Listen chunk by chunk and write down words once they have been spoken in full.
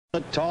The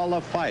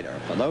taller fighter,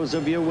 for those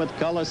of you with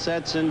color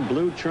sets in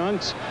blue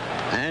trunks,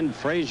 and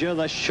Frazier,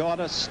 the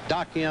shorter,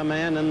 stockier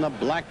man in the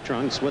black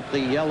trunks with the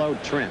yellow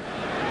trim.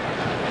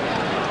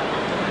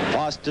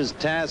 Foster's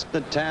task, the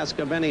task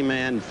of any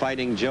man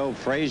fighting Joe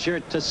Frazier,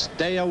 to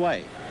stay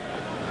away.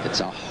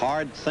 It's a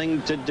hard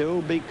thing to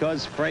do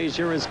because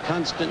Frazier is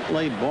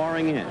constantly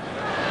boring in.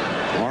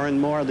 More and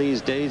more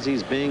these days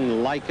he's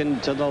being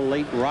likened to the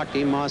late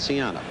Rocky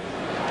Marciano.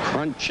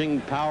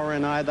 Crunching power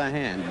in either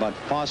hand, but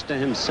Foster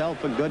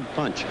himself a good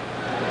puncher.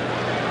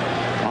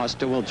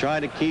 Foster will try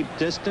to keep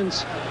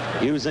distance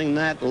using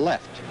that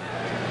left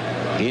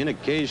in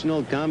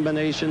occasional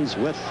combinations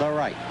with the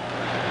right.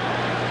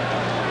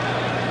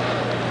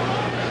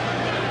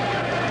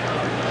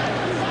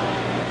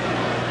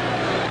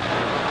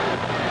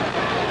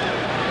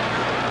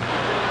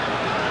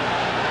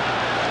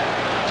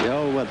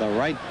 Joe with a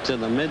right to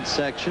the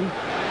midsection.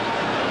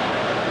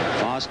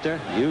 Foster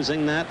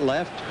using that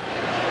left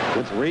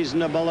with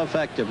reasonable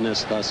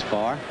effectiveness thus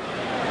far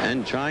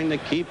and trying to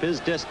keep his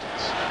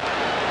distance.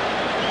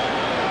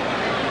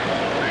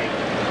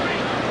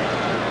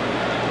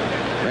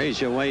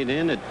 Frazier weighed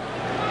in at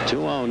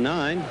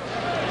 209.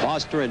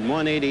 Foster at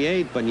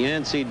 188, but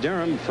Yancey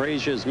Durham,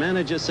 Frazier's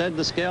manager, said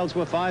the scales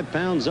were 5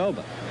 pounds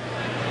over.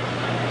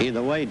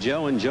 Either way,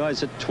 Joe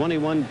enjoys a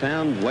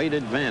 21-pound weight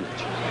advantage.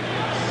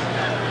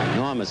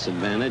 Enormous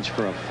advantage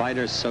for a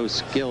fighter so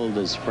skilled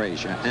as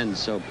Frazier and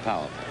so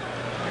powerful.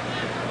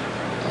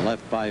 The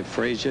left by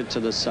Frazier to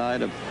the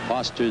side of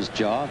Foster's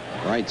jaw,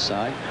 right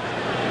side.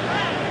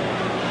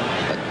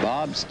 But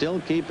Bob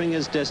still keeping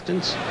his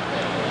distance.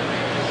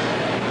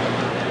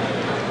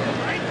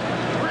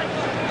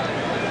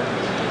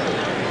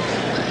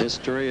 The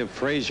history of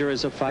Frazier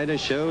as a fighter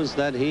shows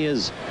that he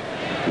is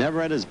never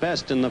at his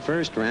best in the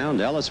first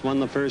round. Ellis won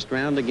the first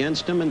round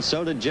against him, and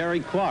so did Jerry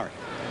Quarry.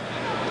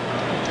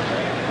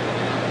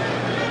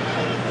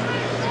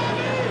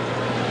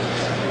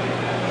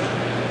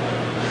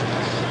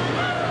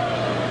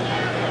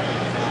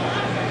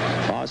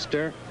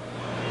 Foster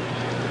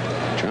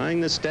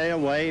trying to stay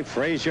away.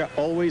 Frazier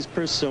always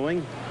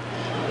pursuing.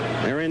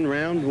 They're in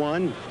round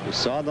one. You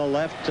saw the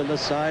left to the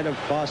side of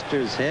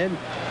Foster's head.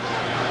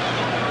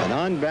 But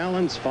on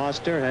balance,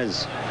 Foster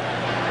has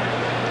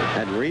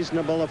had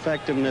reasonable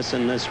effectiveness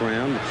in this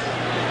round.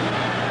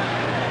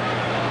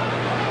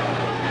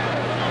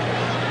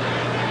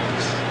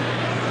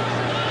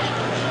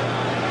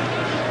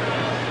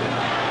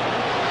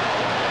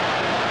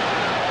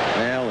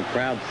 The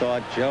crowd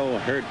thought Joe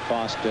hurt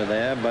Foster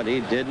there, but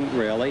he didn't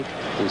really.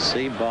 You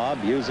see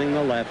Bob using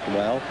the left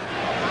well.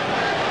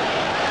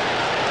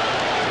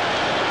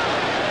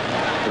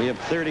 We have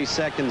 30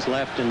 seconds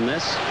left in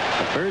this.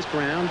 The first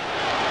round.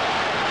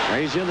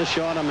 Frazier, the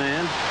shorter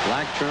man,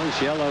 black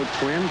trunks, yellow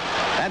trim.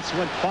 That's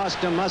what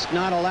Foster must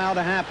not allow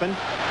to happen.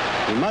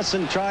 He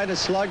mustn't try to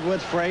slug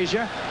with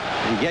Frazier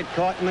and get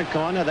caught in the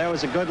corner. There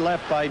was a good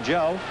left by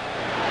Joe.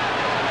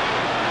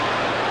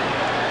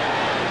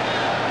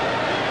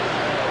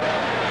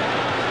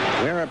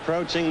 We're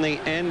approaching the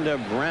end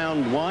of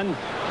round one,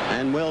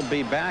 and we'll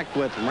be back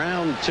with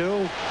round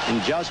two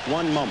in just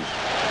one moment.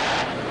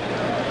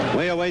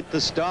 We await the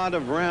start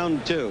of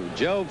round two.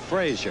 Joe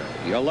Frazier,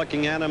 you're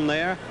looking at him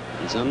there.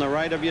 He's on the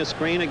right of your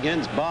screen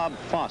against Bob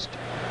Foster.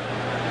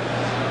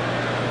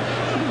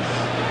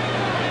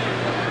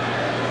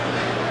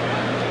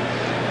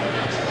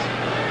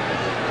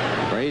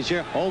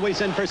 Frazier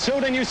always in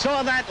pursuit, and you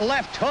saw that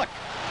left hook.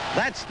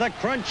 That's the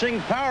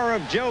crunching power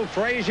of Joe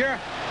Frazier.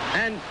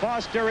 And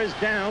Foster is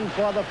down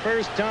for the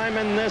first time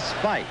in this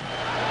fight.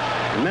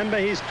 Remember,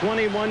 he's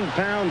 21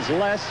 pounds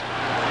less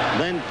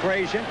than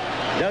Frazier.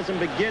 Doesn't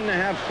begin to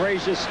have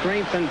Frazier's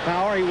strength and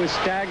power. He was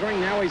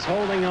staggering. Now he's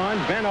holding on.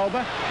 Bent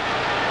over.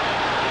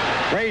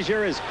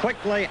 Frazier is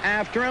quickly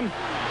after him.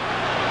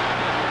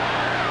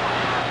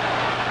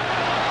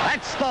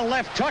 That's the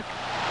left hook,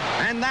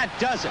 and that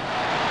does it.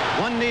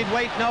 One need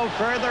wait no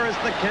further as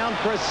the count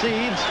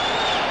proceeds.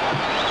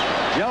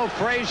 Joe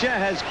Frazier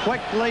has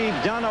quickly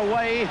done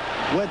away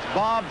with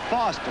Bob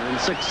Foster and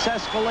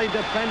successfully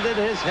defended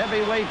his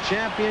heavyweight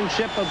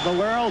championship of the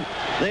world.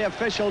 The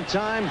official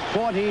time,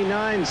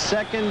 49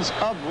 seconds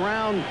of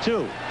round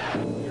two.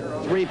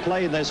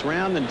 Replay this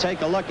round and take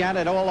a look at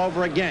it all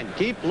over again.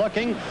 Keep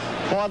looking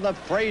for the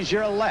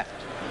Frazier left.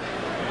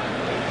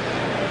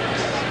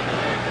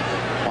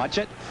 Watch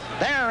it.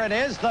 There it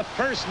is, the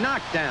first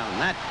knockdown.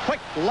 That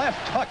quick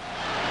left hook.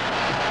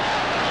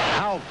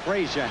 How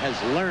Frazier has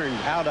learned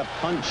how to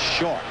punch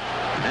short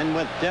and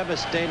with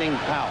devastating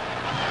power.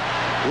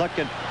 Look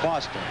at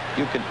Foster.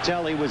 You could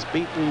tell he was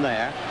beaten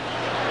there.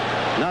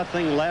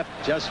 Nothing left,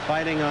 just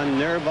fighting on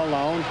nerve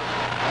alone.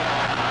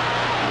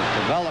 The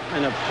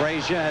development of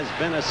Frazier has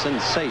been a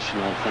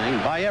sensational thing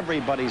by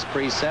everybody's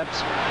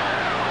precepts.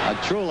 A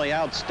truly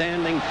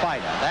outstanding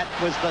fighter. That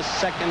was the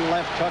second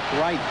left hook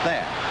right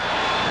there.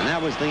 And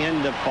that was the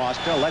end of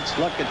Foster. Let's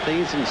look at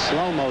these in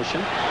slow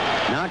motion.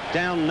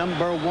 Knockdown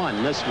number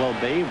one, this will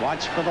be.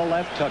 Watch for the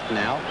left hook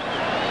now.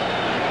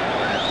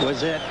 That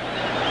was it.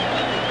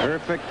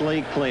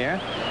 Perfectly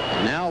clear.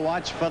 Now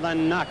watch for the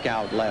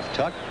knockout left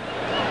hook.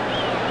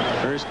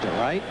 First to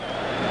right.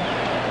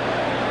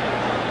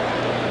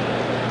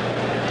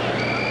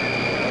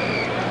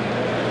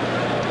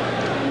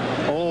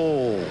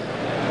 Oh.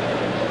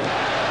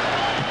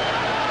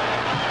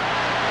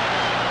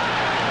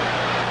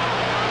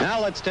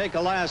 Now let's take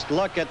a last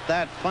look at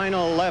that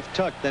final left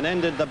hook that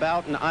ended the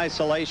bout in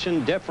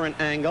isolation. Different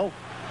angle.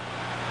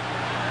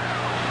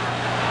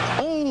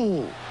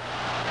 Oh,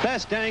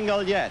 best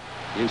angle yet.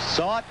 You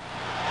saw it?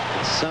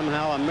 It's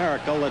somehow a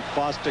miracle that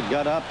Foster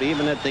got up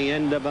even at the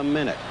end of a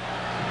minute.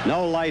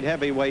 No light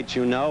heavyweight,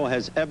 you know,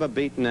 has ever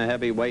beaten a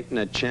heavyweight in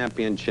a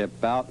championship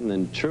bout, and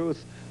in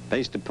truth,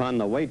 based upon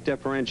the weight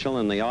differential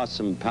and the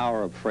awesome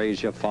power of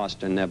Frazier,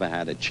 Foster never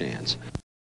had a chance.